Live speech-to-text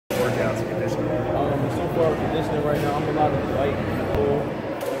workouts and conditioning? So far, conditioning right now, I'm a lot of light and cool.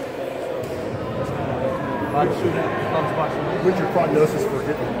 A lot of shooting, a lot of spot shooting. What's your prognosis for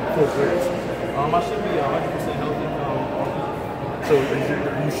getting full clearance? I should be 100% healthy. So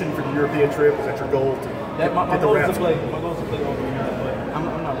are you shooting for the European trip? Is that your goal? My goal is to play. My goal is to play over here, but I'm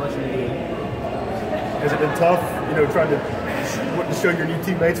not rushing to do it. Has it been tough, trying to show your new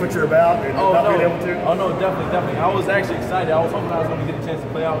teammates what you're about and not being able to? Oh no, definitely. I was actually excited. I was hoping I was going to get a chance to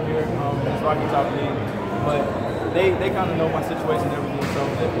play out here in this Rocky Top League, but they kind of know my situation and everything, so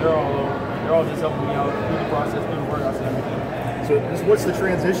they're all over. They're all just helping me out through the process, through the workouts and everything. So what's the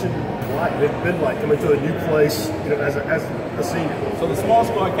transition like? Been like coming to a new place, as a senior? So the small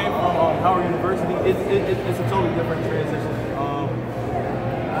school I came from, Howard University, it's a totally different transition.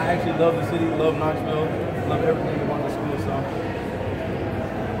 I actually love the city, love Knoxville, love everything about the school.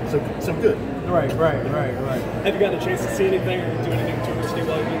 So good. Right. Have you gotten a chance to see anything or do anything touristy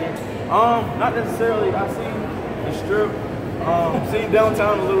while you've been there? Not necessarily. I seen the strip, seen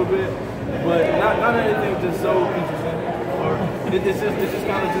downtown a little bit, but not anything just so interesting. Or it's just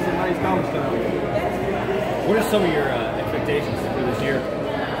kind of just a nice college town. What are some of your expectations for this year?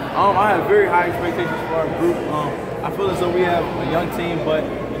 I have very high expectations for our group. I feel as though we have a young team, but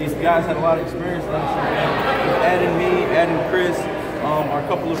these guys had a lot of experience last year. Adding me, adding Chris, our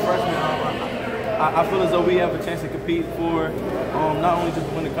couple of freshmen, I feel as though we have a chance to compete for not only just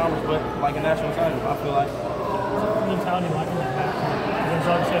to win the conference, but like a national title. I feel like. Mentality like in the past. There's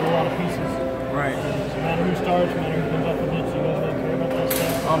obviously a lot of pieces. Right. No matter who starts, no matter who comes off the bench, you guys really care about that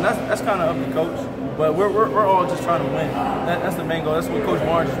stuff. That's kind of up to coach, but we're all just trying to win. That's the main goal. That's what Coach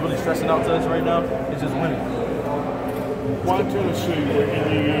Barnes is really stressing out to us right now. Is just winning. Why Tennessee? When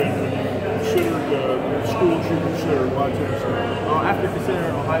you considered schools you consider, why Tennessee? After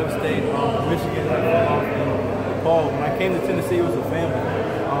considering Ohio State, Michigan, and Paul, when I came to Tennessee, it was a family.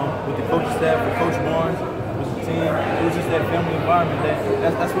 With the coaching staff, with Coach Barnes, with the team, it was just that family environment.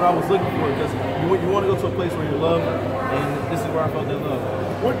 That's what I was looking for, because you want to go to a place where you're loved, and this is where I felt that love.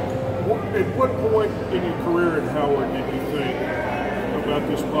 At what point in your career at Howard did you think about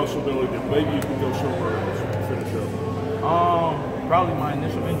this possibility that maybe you could go somewhere else and finish up? Probably my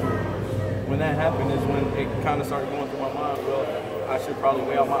initial injury. When that happened is when it kind of started going through my mind. Well, I should probably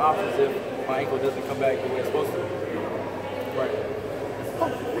weigh out my options if my ankle doesn't come back the way it's supposed to. Right.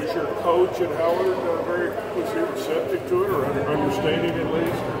 Was your coach at Howard was he receptive to it or understanding at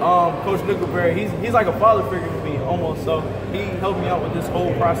least? Coach Nickelberry, he's like a father figure to me almost. So he helped me out with this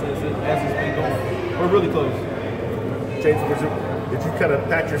whole process as it's been going. We're really close. James, did you kind of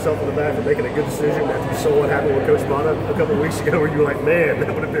pat yourself on the back for making a good decision after you saw what happened with Coach Bonner a couple of weeks ago, where you were like, man,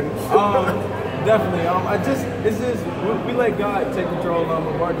 that would have been... Definitely. We let God take control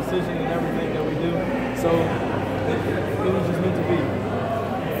of our decision and everything that we do. So it was just meant to be.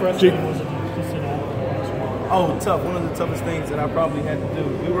 Frustrating was it to sit out? Oh, tough. One of the toughest things that I probably had to do.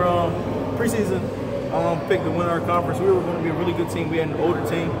 We were preseason picked to win our conference. We were going to be a really good team. We had an older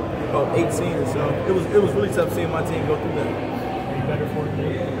team, about 8 seniors. So it was really tough seeing my team go through that. Better for it.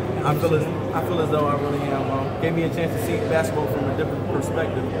 I feel as though I really am. Gave me a chance to see basketball from a different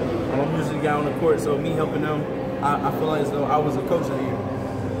perspective. I'm usually the guy on the court, so me helping them, I feel as though I was a coach that year.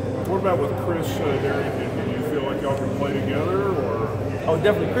 What about with Chris there? Do you feel like y'all can play together, or? Oh,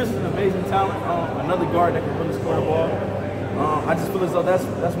 definitely. Chris is an amazing talent. Another guard that can really score the ball. I just feel as though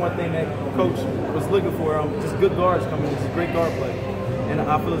that's one thing that Coach was looking for. Just good guards coming. Just great guard play, and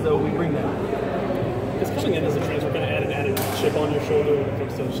I feel as though we bring that. Is coming in as a transfer kind of added chip on your shoulder when it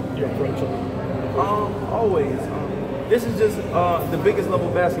comes to your approach? Always. This is just the biggest level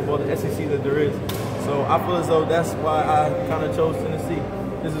of basketball, the SEC, that there is. So I feel as though that's why I kind of chose Tennessee.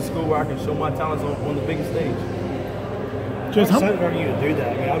 This is a school where I can show my talents on the biggest stage. How excited are you to do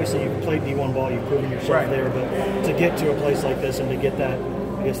that? I mean, obviously you've played D1 ball, you've proven yourself there, but to get to a place like this and to get that,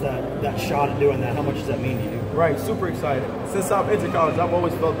 I guess that shot at doing that, how much does that mean to you? Right, super excited. Since I've entered college, I've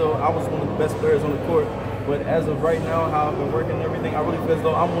always felt though I was one of the best players on the court. But as of right now, how I've been working and everything, I really feel as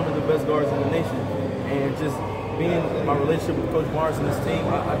though I'm one of the best guards in the nation. And just being in my relationship with Coach Barnes and his team,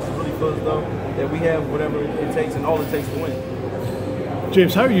 I just really feel as though that we have whatever it takes and all it takes to win.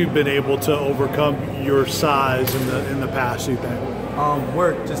 James, how have you been able to overcome your size in the past, you think?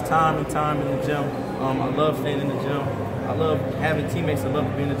 Work, just time in the gym. I love staying in the gym. I love having teammates that love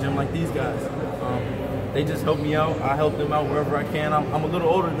to be in the gym like these guys. They just help me out. I help them out wherever I can. I'm a little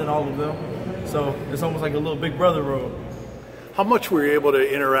older than all of them, so it's almost like a little big brother role. How much were you able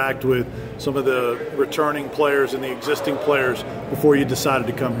to interact with some of the returning players and the existing players before you decided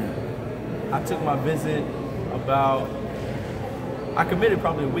to come here? I took my visit I committed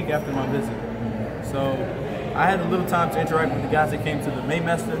probably a week after my visit. So I had a little time to interact with the guys that came to the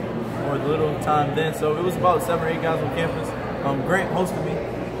Maymaster, or a little time then. So it was about 7 or 8 guys on campus. Grant hosted me.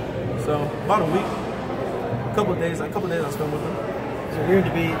 So about a week, a couple of days I spent with him. Is it weird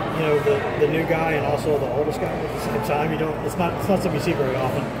to be, the new guy and also the oldest guy at the same time? It's not something you see very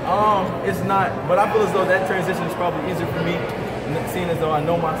often. It's not, but I feel as though that transition is probably easier for me, seeing as though I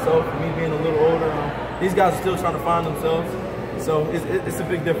know myself, me being a little older. These guys are still trying to find themselves, so it's a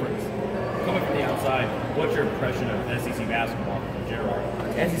big difference. Coming from the outside, what's your impression of SEC basketball in general?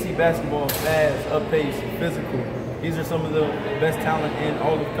 SEC basketball, fast, up-paced, physical. These are some of the best talent in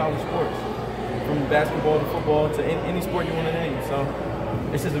all of college sports, from basketball to football to any sport you want to name. So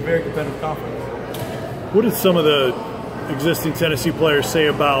it's just a very competitive conference. What did some of the existing Tennessee players say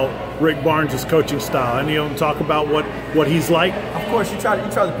about Rick Barnes' coaching style? Any of them talk about what he's like? Of course, you try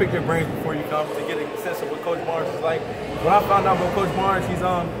to pick their brains before you come to get a sense of what Coach Barnes is like. When I found out about Coach Barnes, he's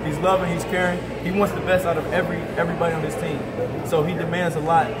loving, he's caring. He wants the best out of everybody on his team. So he demands a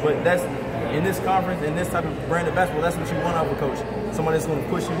lot, but that's in this conference, in this type of brand of basketball, that's what you want out of a coach. Somebody that's going to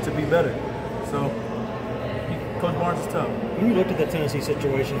push you to be better. So Coach Barnes is tough. When you looked at the Tennessee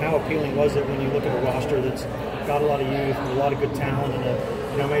situation, how appealing was it when you look at a roster that's got a lot of youth, a lot of good talent,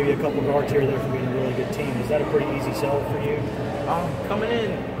 and maybe a couple guards here or there from being a really good team? Is that a pretty easy sell for you? Coming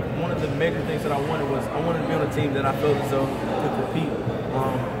in, one of the major things that I wanted to be on a team that I felt as though could compete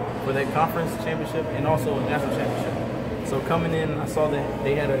for that conference championship and also a national championship. So coming in, I saw that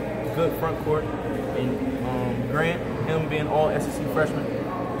they had a good front court in Grant, him being all SEC freshman.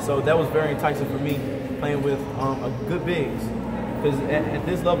 So that was very enticing for me, playing with a good bigs. Because at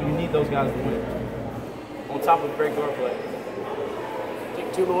this level, you need those guys to win. On top of great guard play.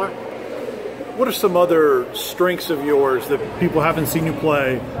 Take 2 more. What are some other strengths of yours that people haven't seen you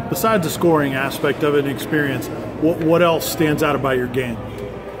play, besides the scoring aspect of it and experience? What else stands out about your game?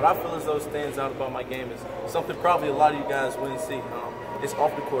 What I feel as though stands out about my game is something probably a lot of you guys wouldn't see. It's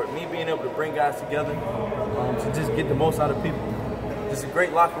off the court. Me being able to bring guys together to just get the most out of people. Just a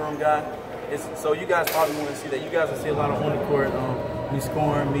great locker room guy. So you guys probably want to see that. You guys will see a lot of on the court, me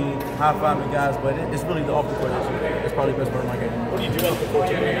scoring, me high-fiving guys, but it's really the off the court that's probably the best part of my game. What do you do off the court?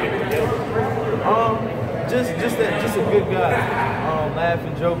 Just a good guy. Laugh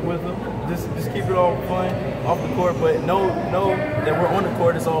and joke with him. Just keep it all fun off the court, but know that we're on the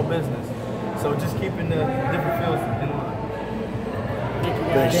court. It's all business. So just keeping the different fields in line.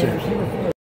 Thanks, sir.